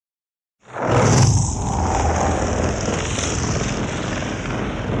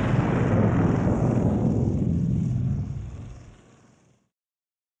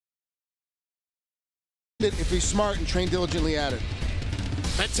if he's smart and trained diligently at it.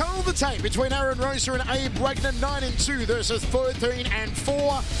 Battle of the tape between Aaron Rosa and Abe Wagner, 9-2 versus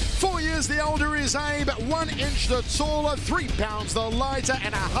 13-4. 4 years the older is Abe, 1 inch the taller, 3 pounds the lighter,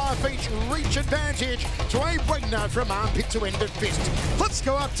 and a half-inch reach advantage to Abe Wagner from armpit to end of fist. Let's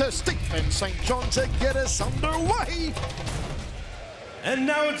go up to Stephen St. John to get us underway. And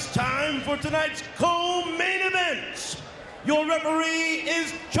now it's time for tonight's co-main event. Your referee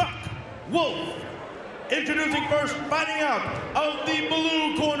is Chuck Wolf. Introducing first, fighting out of the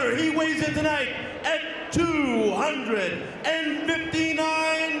blue corner. He weighs in tonight at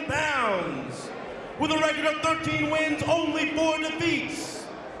 259 pounds. With a record of 13 wins, only 4 defeats.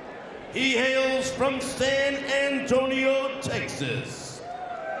 He hails from San Antonio, Texas.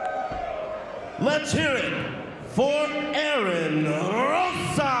 Let's hear it for Aaron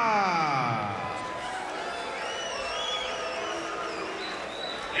Rosa.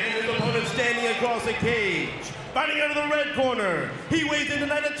 And his opponent standing across the cage. Fighting out of the red corner. He weighs in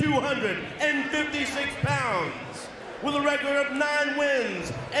tonight at 256 pounds. With a record of 9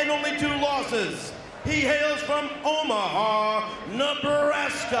 wins and only 2 losses. He hails from Omaha,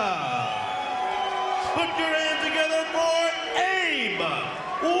 Nebraska. Put your hands together for Abe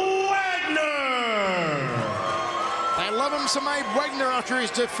Wagner. They love him some Abe Wagner after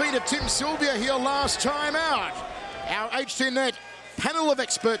his defeat of Tim Sylvia here last time out. Our HTNet panel of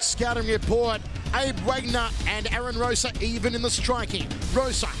experts scouting report, Abe Wagner and Aaron Rosa even in the striking.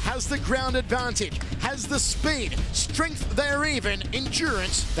 Rosa has the ground advantage, has the speed, strength they're even,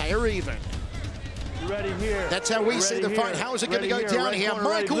 endurance they are even. Ready here. That's how we see the fight. How is it going to go down here?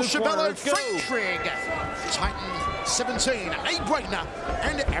 Michael Chavello, Frank Trigg, Titan 17, Abe Wagner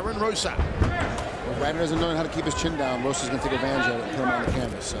and Aaron Rosa. Well, Wagner doesn't know how to keep his chin down. Rosa's going to take advantage of it and put him on the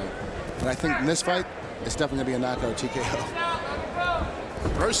canvas. So, but I think in this fight, it's definitely going to be a knockout TKO.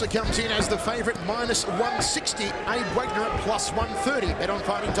 Rosa comes in as the favorite, -160. Abe Wagner at +130.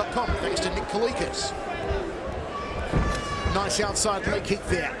 BetOnFighting.com, thanks to Nick Kalikas. Nice outside leg kick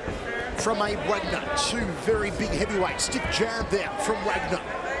there from Abe Wagner. 2 very big heavyweights. Stiff jab there from Wagner.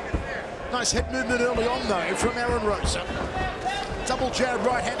 Nice head movement early on, though, from Aaron Rosa. Double jab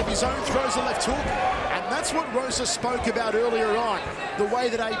right hand of his own, throws a left hook. And that's what Rosa spoke about earlier on. The way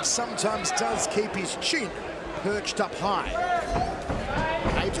that Abe sometimes does keep his chin perched up high.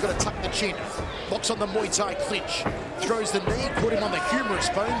 Abe's got to tuck the chin. Locks on the Muay Thai clinch. Throws the knee, caught him on the humorous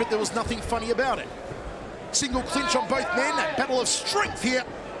bone, but there was nothing funny about it. Single clinch on both men, a battle of strength here.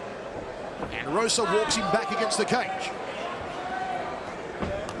 And Rosa walks him back against the cage.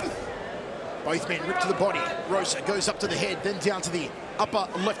 Both men ripped to the body. Rosa goes up to the head, then down to the upper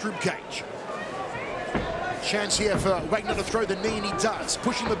left rib cage. Chance here for Wagner to throw the knee, and he does,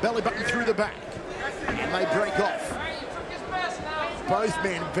 pushing the belly button through the back. And they break off. Both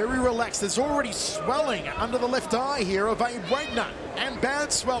men very relaxed. There's already swelling under the left eye here of Abe Wagner, and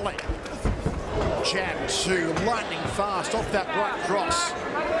bad swelling. Jab 2, lightning fast off that right cross.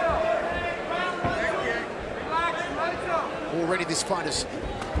 Already this fight has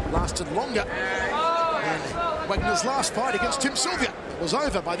lasted longer. And Wagner's last fight against Tim Sylvia was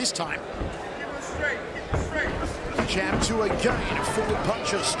over by this time. Jab 2 again, forward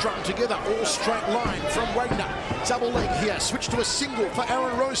punches strung together, all straight line from Wagner. Double leg here, switch to a single for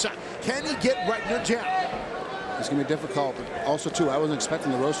Aaron Rosa. Can he get Wagner down? It's going to be difficult, but also, too, I wasn't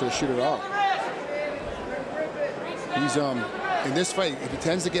expecting the Rosa to shoot at all. He's, in this fight, if he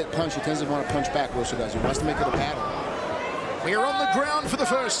tends to get punched, he tends to want to punch back, Rosa does. He wants to make it a battle. We're on the ground for the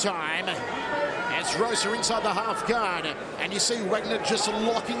first time. As Rosa inside the half guard, and you see Wagner just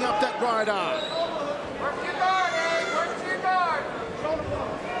locking up that right arm.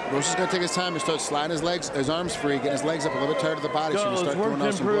 Rosa's going to take his time and start sliding his arms free, getting his legs up a little bit tighter to the body so he can start throwing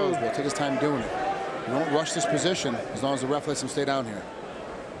out some blows. But he'll take his time doing it. He won't rush this position as long as the ref lets him stay down here.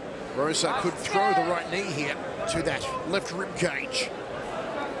 Rosa could throw the right knee here to that left rib cage.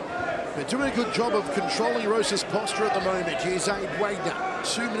 They're doing a good job of controlling Rosa's posture at the moment. Here's Abe Wagner.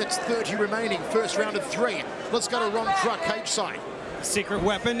 2 minutes 30 remaining, first round of 3. Let's go to Ron Kruk, cage side. Secret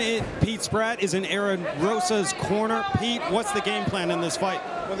weapon, Pete Spratt is in Aaron Rosa's corner. Pete, what's the game plan in this fight?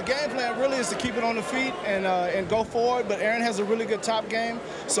 Well, the game plan really is to keep it on the feet and go forward, but Aaron has a really good top game.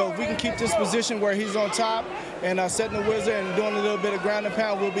 So if we can keep this position where he's on top and setting the wizard and doing a little bit of ground and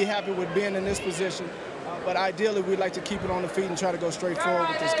pound, we'll be happy with being in this position. But ideally, we'd like to keep it on the feet and try to go straight forward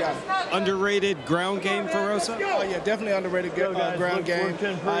with this guy. Underrated ground game for Rosa? Oh, yeah, definitely underrated ground game.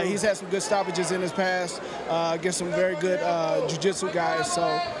 He's had some good stoppages in his past against some very good jiu-jitsu guys.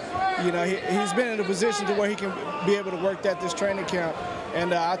 So, you know, he's been in a position to where he can be able to work that this training camp.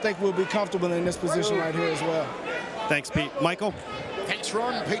 And I think we'll be comfortable in this position right here as well. Thanks, Pete. Michael? Thanks, Nice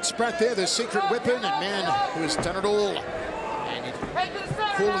run, Pete Spratt there, the secret weapon, and man who has done it all. And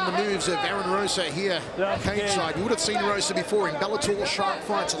calling the moves of Aaron Rosa here, cage side. You would have seen Rosa before in Bellator, Shark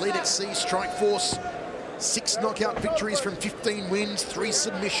Fights, Elite at Sea, Strike Force. 6 knockout victories from 15 wins, 3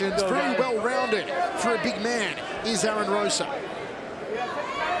 submissions. Very well-rounded for a big man is Aaron Rosa.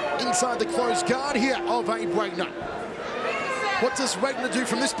 Inside the closed guard here of ABE Wagner. What does Wagner do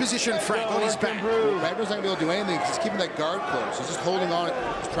from this position, Frank, on his back? Wagner's not going to be able to do anything. He's keeping that guard closed. He's just holding on.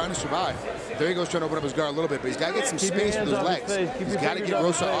 He's trying to survive. There he goes, trying to open up his guard a little bit, but he's got to get some space with his legs. He's got to get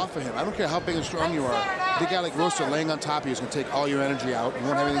Rosa off of him. I don't care how big and strong you are. A big guy like Rosa laying on top of you is going to take all your energy out. You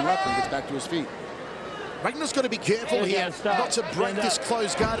won't have anything left when he gets back to his feet. Wagner's got to be careful here not to break this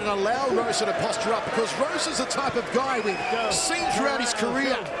closed guard and allow Rosa to posture up, because Rosa's the type of guy we've seen throughout his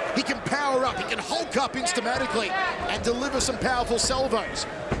career. He can power up, he can hulk up instamatically and deliver some powerful salvos.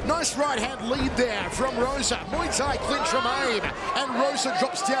 Nice right-hand lead there from Rosa. Muay Thai clinch from ABE, and Rosa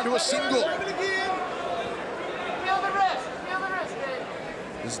drops down to a single.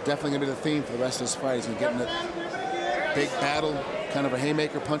 This is definitely going to be the theme for the rest of this fight. He's going to get in a big battle, kind of a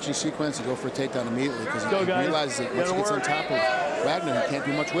haymaker punching sequence, and go for a takedown immediately, because he realizes that once he gets on top of Wagner, he can't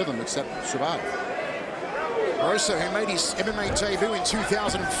do much with him except survive. Rosa, who made his MMA debut in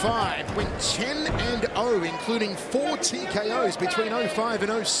 2005, went 10-0, including 4 TKOs between 05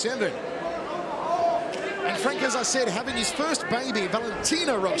 and 07. And Frank, as I said, having his first baby,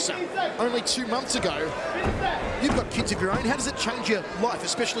 Valentina Rosa, only 2 months ago. You've got kids of your own. How does it change your life,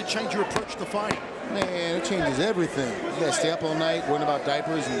 especially change your approach to fighting? Man, it changes everything. You gotta stay up all night worrying about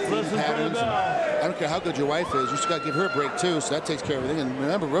diapers and feeding patterns. And I don't care how good your wife is, you just gotta give her a break too, so that takes care of everything. And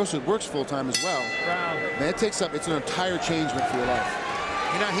remember, Rosa works full-time as well. Man, it takes up, it's an entire changement for your life.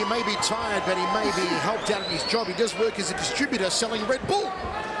 You know, he may be tired, but he may be helped out in his job. He does work as a distributor selling Red Bull.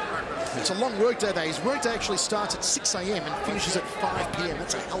 It's a long work day. His work day actually starts at 6 a.m. and finishes at 5 p.m.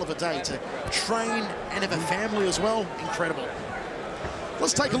 That's a hell of a day to train and have a family as well. Incredible.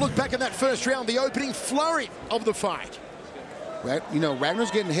 Let's take a look back at that first round, the opening flurry of the fight. Right, you know,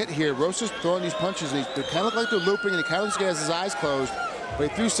 Wagner's getting hit here. Rosa's throwing these punches, and they kind of look like they're looping, and he kind of looks like he has his eyes closed. But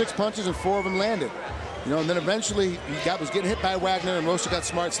he threw 6 punches, and 4 of them landed. You know, and then eventually he was getting hit by Wagner, and Rosa got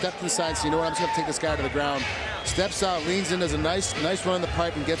smart, stepped inside, so you know what, I'm just going to take this guy to the ground. Steps out, leans in, does a nice run in the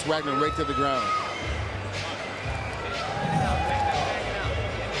pipe, and gets Wagner right to the ground.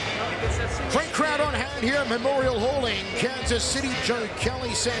 Great crowd on hand here at Memorial Hall in Kansas City. Joe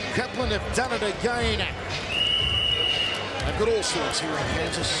Kelly, Sam Kaplan have done it again. They've got all sorts here in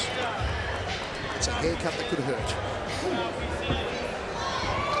Kansas. It's a haircut that could hurt.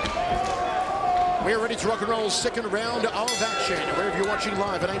 We're ready to rock and roll second round of action. Wherever you're watching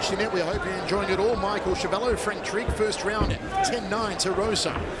live on HDNet, we hope you're enjoying it all. Michael Chavello, Frank Trigg, first round, 10-9 to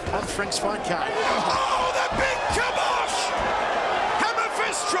Rosa on Frank's fight card. Oh, the big kibosh! Hammer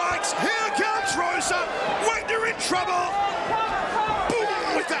fist strikes. Here comes Rosa. Wagner in trouble.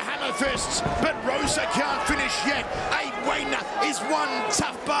 Boom with the hammer fists. But Rosa can't finish yet. ABE Wagner is one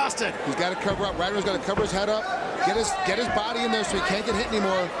tough bastard. He's got to cover up. Wagner's got to cover his head up, get his body in there so he can't get hit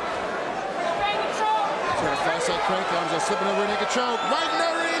anymore. Got a fast side crank arms, are slipping over a naked choke.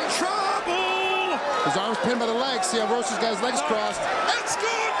 Wagner in trouble. His arms pinned by the legs. See how Rosa's got his legs crossed. It's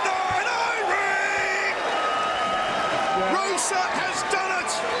good night, Irene. Rosa has done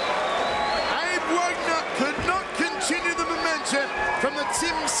it. ABE Wagner could not continue the momentum from the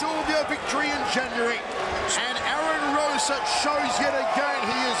Tim Sylvia victory in January. And Aaron Rosa shows yet again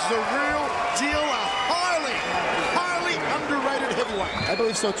he is the real deal, a highly underrated heavyweight. I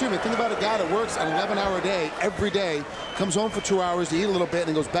believe so too. I mean, think about a guy that works an 11-hour day every day, comes home for 2 hours to eat a little bit, and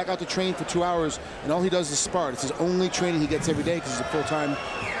then goes back out to train for 2 hours, and all he does is spar. It's his only training he gets every day because he's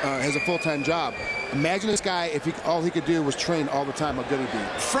has a full-time job. Imagine this guy if all he could do was train all the time, how good he'd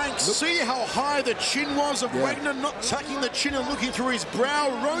be. Frank, see how high the chin was of Wagner not tucking the chin and looking through his brow.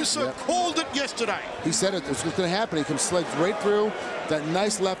 Rosa called it yesterday. He said it was going to happen. He comes slides right through that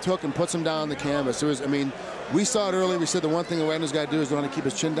nice left hook and puts him down on the canvas. I mean, we saw it earlier. We said the one thing that Wagner's got to do is learn to keep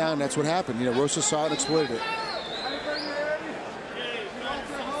his chin down. That's what happened. You know, Rosa saw it and exploited it.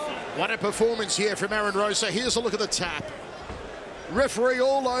 What a performance here from Aaron Rosa. Here's a look at the tap. Referee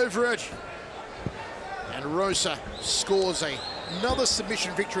all over it. And Rosa scores another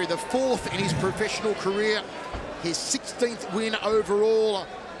submission victory, the 4th in his professional career, his 16th win overall.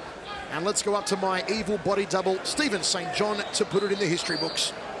 And let's go up to my evil body double, Stephen St. John, to put it in the history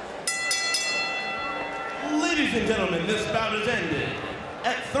books. Ladies and gentlemen, this bout is ended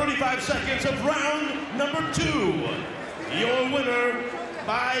at 35 seconds of round number 2. Your winner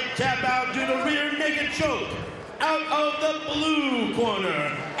by tap out due to rear naked choke, out of the blue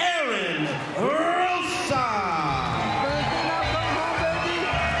corner, Aaron